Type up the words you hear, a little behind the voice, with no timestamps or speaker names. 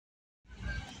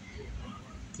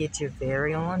Get your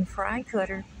very own fry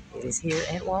cutter. It is here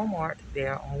at Walmart.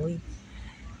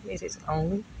 It is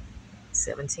only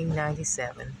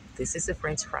 $17.97. This is the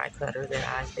French fry cutter that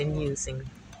I've been using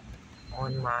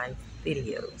on my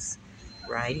videos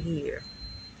right here.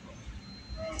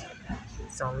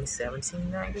 It's only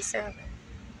 $17.97.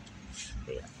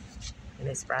 Yeah. And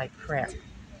it's by Prep.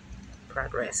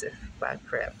 Progressive by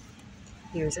Prep.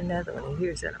 Here's another one. And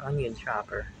here's an onion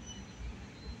chopper.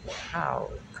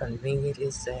 How convenient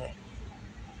is that?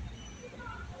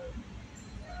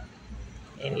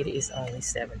 And it is only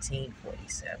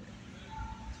 $17.47.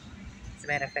 As a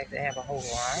matter of fact, they have a whole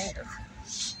line of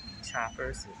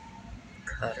choppers, and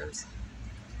cutters,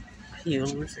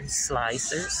 peelers, and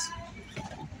slicers.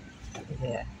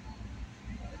 Yeah.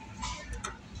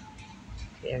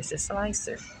 There's the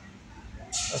slicer.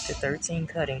 Up to 13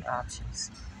 cutting options.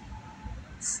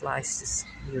 Slice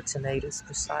your tomatoes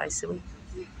precisely.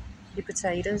 Your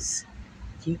potatoes,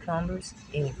 cucumbers,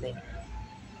 anything.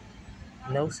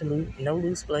 No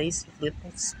loose blades, flip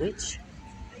and switch.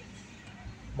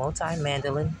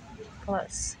 Multi-mandolin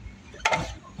plus.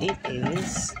 It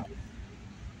is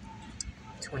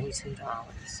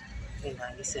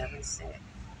 $22.97.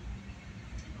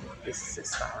 This is a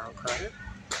spiral cutter.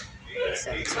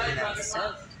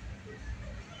 $17.97.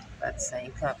 By the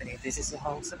same company. This is a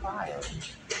whole supply of them.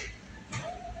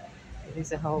 It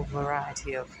is a whole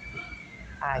variety of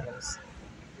items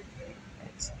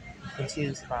that you can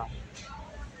choose from.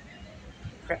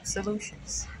 Prep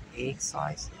Solutions, egg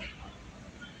slicer,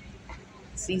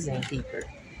 seasoning keeper.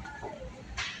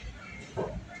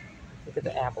 Look at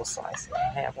the apple slicer.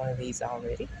 I have one of these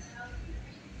already.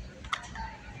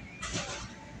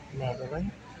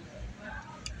 Mandolin.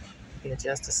 You can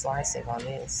adjust the slicing on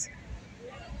this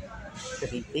to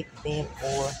be thick, thin,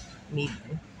 or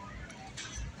medium.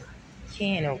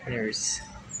 Can openers.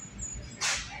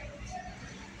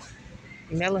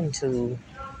 Melon tool.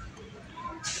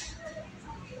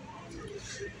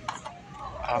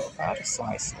 Avocado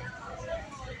slicer.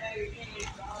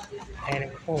 And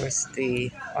of course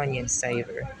the onion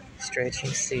saver, stretch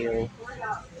and seal.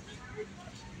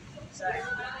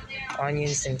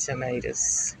 Onions and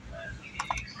tomatoes.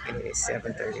 And it is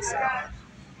 $7.37.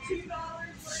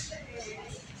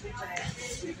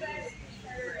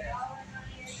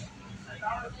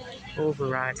 Full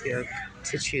variety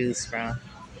to choose from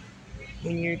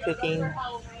when you're cooking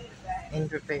and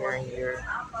preparing your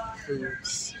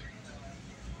foods.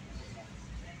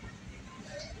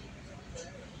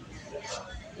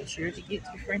 Be sure to get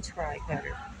your French fry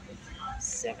cutter.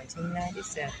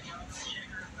 $17.97.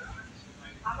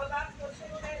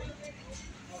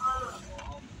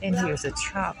 And here's a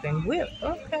chop and whip.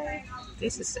 Okay.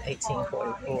 This is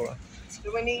 $18.44.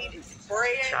 Do we need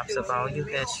bread? Chops up all your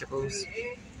vegetables.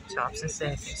 Chops in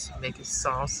seconds. Make it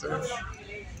salsa,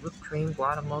 whipped cream,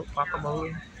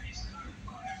 guacamole.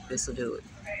 This will do it.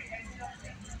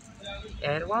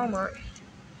 At Walmart.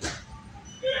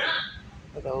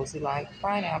 For those who like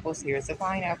pineapples, here's a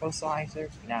pineapple slicer,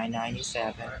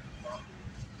 $9.97.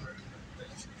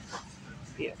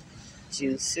 Yeah.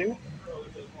 Juicer.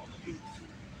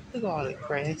 The garlic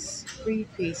press,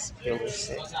 3-piece filler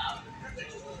set.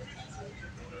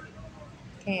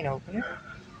 Can opener.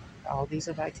 All these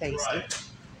are by Tasty.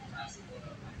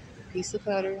 Pizza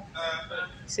cutter.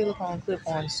 Silicone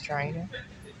clip-on strainer.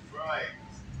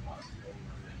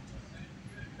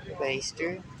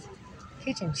 Baster.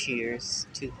 Kitchen shears,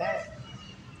 2-pack.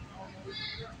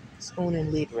 Spoon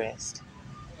and lid rest.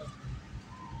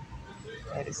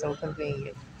 That is so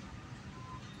convenient.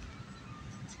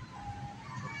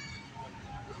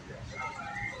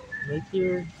 Make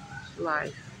your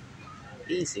life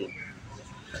easy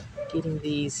getting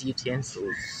these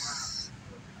utensils.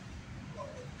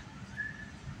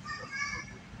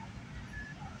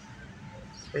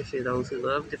 Especially those who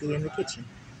love to be in the kitchen.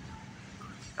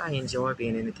 I enjoy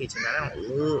being in the kitchen, but I don't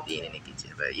love being in the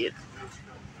kitchen, but yeah.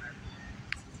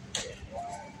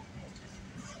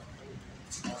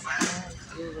 I'm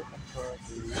still looking for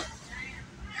the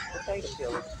potato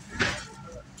peeler.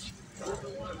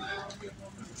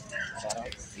 I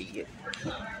don't see it.